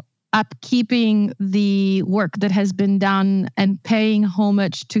 upkeeping the work that has been done and paying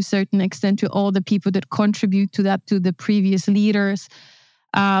homage to a certain extent to all the people that contribute to that, to the previous leaders.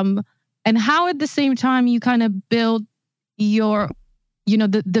 And how at the same time you kind of build your,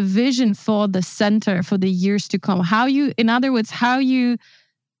 the vision for the center for the years to come. How you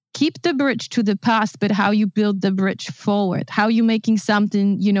keep the bridge to the past, but how you build the bridge forward, how you making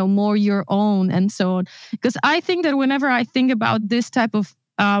something, more your own and so on. Because I think that whenever I think about this type of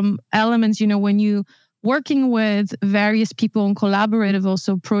elements, when you working with various people on collaborative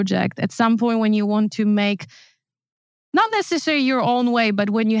also project, at some point when you want to make not necessarily your own way, but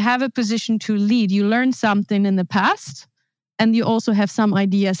when you have a position to lead, you learn something in the past and you also have some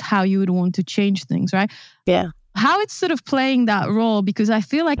ideas how you would want to change things, right? Yeah. How it's sort of playing that role, because I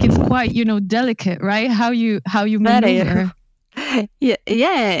feel like it's quite, delicate, right? How you maneuver. Yeah,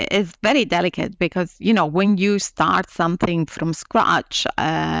 it's very delicate because, when you start something from scratch,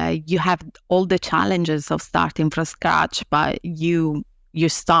 you have all the challenges of starting from scratch, but you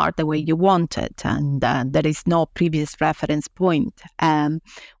start the way you want it, and there is no previous reference point.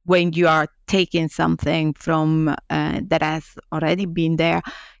 When you are taking something from that has already been there,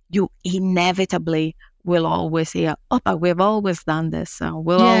 you inevitably will always hear, but we've always done this.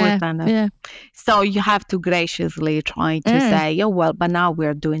 Always done it. Yeah. So you have to graciously try to say, but now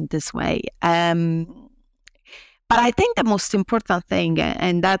we're doing this way. But I think the most important thing,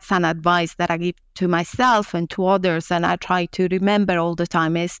 and that's an advice that I give to myself and to others, and I try to remember all the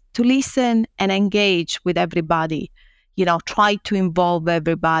time, is to listen and engage with everybody. Try to involve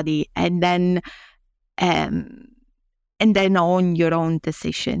everybody, and then own your own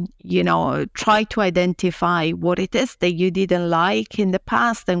decision. Try to identify what it is that you didn't like in the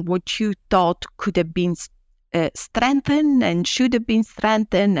past and what you thought could have been strengthened and should have been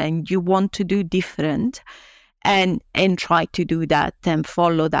strengthened and you want to do different, and try to do that and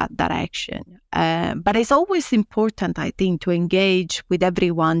follow that direction. But it's always important, I think, to engage with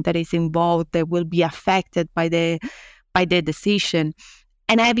everyone that is involved, that will be affected by the decision.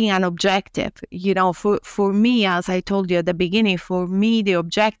 And having an objective, for me, as I told you at the beginning, for me, the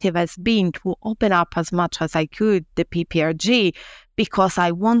objective has been to open up as much as I could the PPLG, because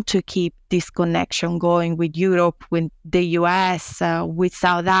I want to keep this connection going with Europe, with the US, with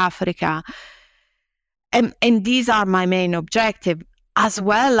South Africa. And these are my main objectives, as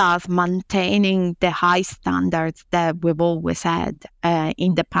well as maintaining the high standards that we've always had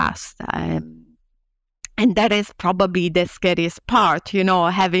in the past. And that is probably the scariest part,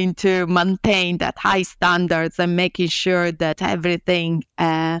 having to maintain that high standards and making sure that everything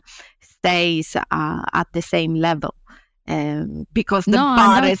stays at the same level. Because the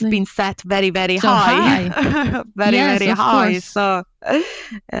bar has been set very, very high. very high. Course. So,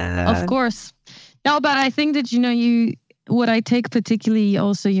 of course. No, but I think that, what I take particularly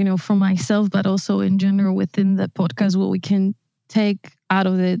also, for myself, but also in general within the podcast, what we can take out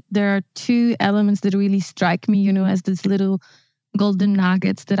of it, there are two elements that really strike me, as this little golden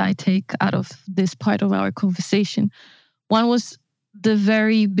nuggets that I take out of this part of our conversation. One was the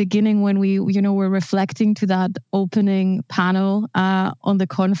very beginning when we, were reflecting to that opening panel on the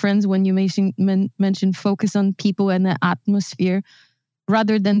conference, when you mentioned focus on people and the atmosphere.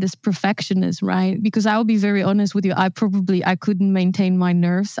 rather than this perfectionist, right? Because I will be very honest with you, I couldn't maintain my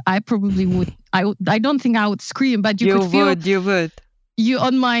nerves. I probably would. I don't think I would scream, but you could feel. You would. You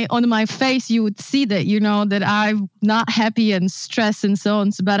on my face, you would see that, that I'm not happy and stressed and so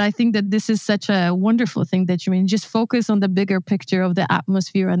on. But I think that this is such a wonderful thing that you mean. Just focus on the bigger picture of the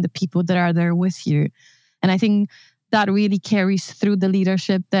atmosphere and the people that are there with you. And I think that really carries through the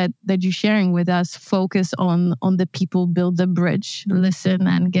leadership that you're sharing with us. Focus on the people, build the bridge, listen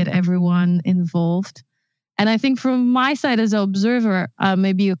and get everyone involved. And I think from my side as an observer,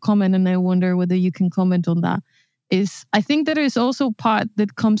 maybe a comment, and I wonder whether you can comment on that, is I think that is also part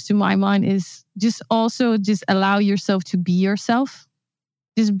that comes to my mind is just allow yourself to be yourself.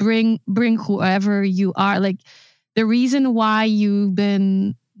 Just bring whoever you are. Like the reason why you've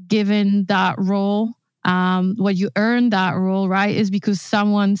been given that role, what you earned that role, right, is because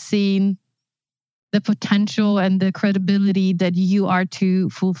someone's seen the potential and the credibility that you are to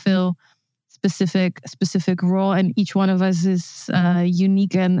fulfill specific role, and each one of us is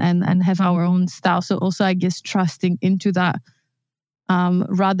unique and have our own style. So also, I guess, trusting into that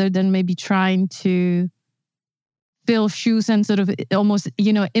rather than maybe trying to fill shoes and sort of almost,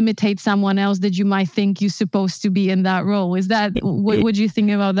 imitate someone else that you might think you're supposed to be in that role. Is that, what would you think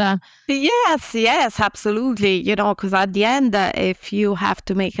about that? Yes, absolutely. Because at the end, if you have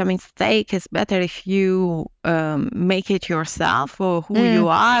to make a mistake, it's better if you make it yourself or who you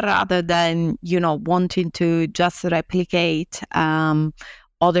are, rather than, wanting to just replicate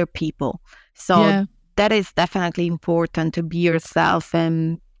other people. So that is definitely important, to be yourself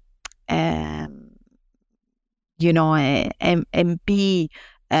and be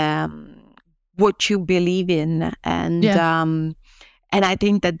what you believe in. And I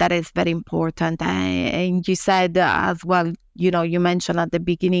think that is very important. And you said as well, you mentioned at the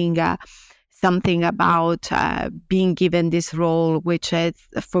beginning something about being given this role, which is,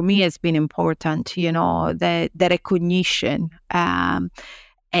 for me, has been important, the recognition. And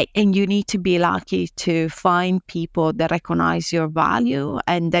you need to be lucky to find people that recognize your value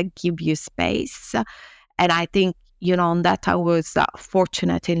and that give you space. And I think, on that, I was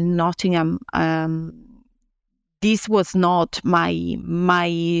fortunate in Nottingham. This was not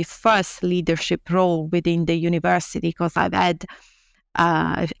my first leadership role within the university, because I've had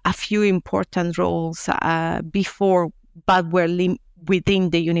a few important roles before, but were within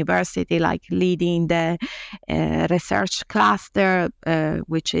the university, like leading the research cluster,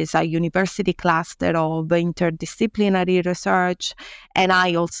 which is a university cluster of interdisciplinary research. And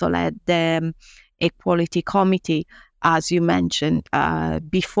I also led the Equality Committee, as you mentioned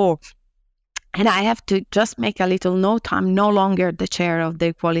before. And I have to just make a little note. I'm no longer the chair of the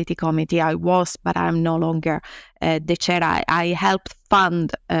Equality Committee. I was, but I'm no longer the chair. I helped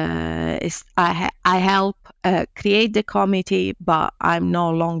fund, I help create the committee, but I'm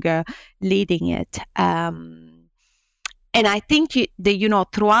no longer leading it. And I think that,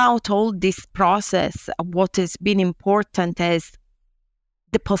 throughout all this process, what has been important is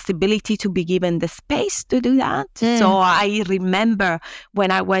the possibility to be given the space to do that. So I remember when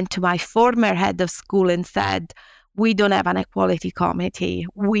I went to my former head of school and said, we don't have an equality committee.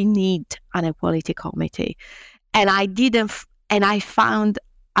 We need an equality committee. And I found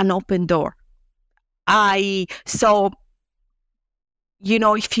an open door. So,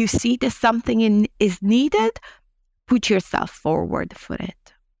 if you see that something is needed, put yourself forward for it.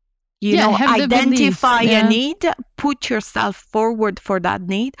 Identify a need, put yourself forward for that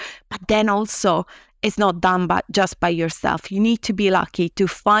need, but then also it's not done just by yourself. You need to be lucky to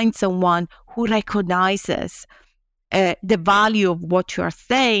find someone who recognizes the value of what you're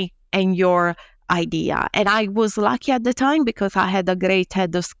saying and your idea. And I was lucky at the time, because I had a great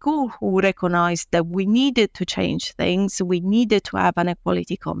head of school who recognized that we needed to change things. We needed to have an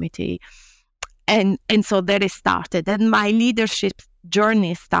equality committee. And so there it started. And my leadership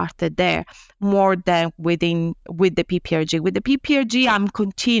journey started there more than with the PPLG. With the PPLG, I'm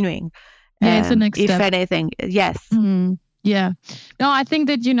continuing. It's the next if step. anything, yes. Yeah. No, I think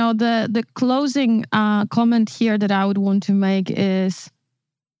that, the closing comment here that I would want to make is,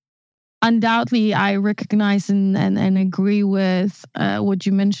 undoubtedly, I recognize and agree with what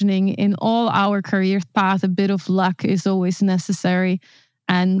you're mentioning. In all our career path, a bit of luck is always necessary,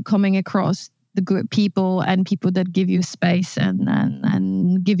 and coming across the good people and people that give you space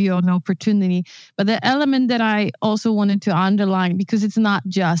and give you an opportunity. But the element that I also wanted to underline, because it's not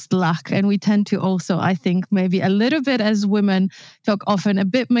just luck, and we tend to also, I think, maybe a little bit as women talk often a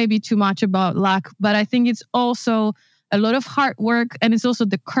bit maybe too much about luck, but I think it's also a lot of hard work, and it's also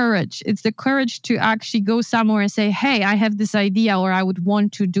the courage. It's the courage to actually go somewhere and say, hey, I have this idea, or I would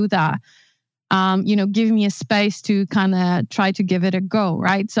want to do that. give me a space to kind of try to give it a go,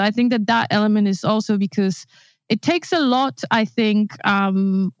 right? So I think that element is also because it takes a lot, I think,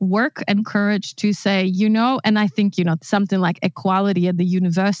 work and courage to say, and I think, something like equality at the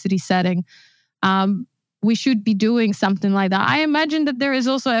university setting, we should be doing something like that. I imagine that there is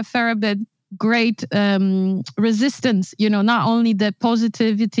also a fair bit great resistance, not only the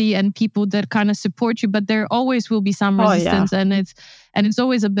positivity and people that kind of support you, but there always will be some resistance, and it's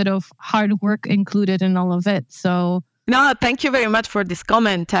always a bit of hard work included in all of it. So no, thank you very much for this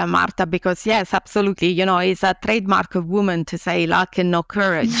comment, Marta, because yes, absolutely, it's a trademark of women to say luck and no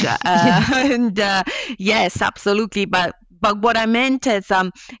courage. And yes, absolutely. But what I meant is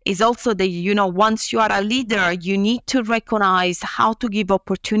also that, once you are a leader, you need to recognize how to give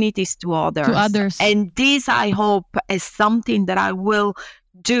opportunities to others. And this, I hope, is something that I will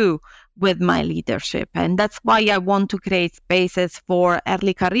do with my leadership. And that's why I want to create spaces for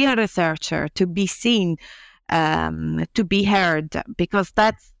early career researcher to be seen, to be heard, because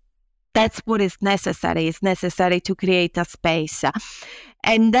that's what is necessary. It's necessary to create a space.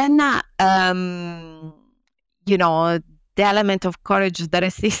 And then, the element of courage, the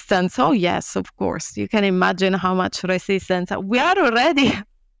resistance. Oh, yes, of course. You can imagine how much resistance. We are already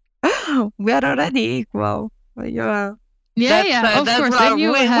equal. Of course. We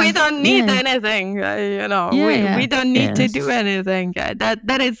don't need anything, we don't need to do anything.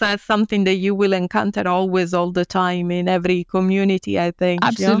 That is something that you will encounter always, all the time in every community, I think.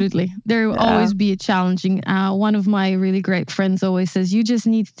 Absolutely. There will always be a challenging. One of my really great friends always says, you just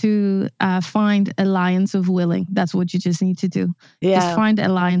need to find alliance of willing. That's what you just need to do. Just find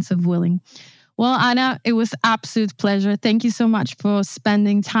alliance of willing. Well, Anna, it was absolute pleasure. Thank you so much for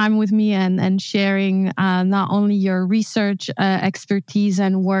spending time with me and sharing not only your research expertise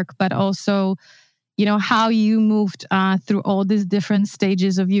and work, but also, how you moved through all these different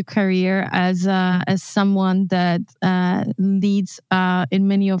stages of your career as someone that leads, in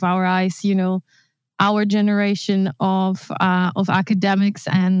many of our eyes, our generation of academics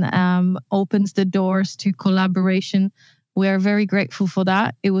and opens the doors to collaboration. We are very grateful for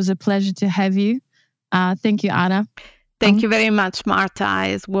that. It was a pleasure to have you. Thank you, Anna. Thank you very much, Marta.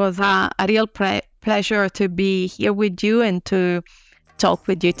 It was a real pleasure to be here with you and to talk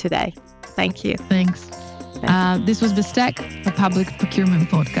with you today. Thank you. Thanks. This was BSTEC, the Public Procurement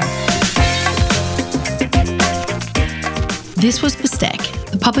Podcast. This was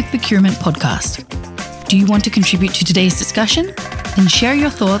BSTEC, the Public Procurement Podcast. Do you want to contribute to today's discussion? Then share your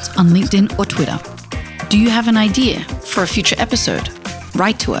thoughts on LinkedIn or Twitter. Do you have an idea for a future episode?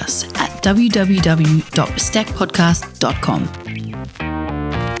 Write to us at www.bstecpodcast.com.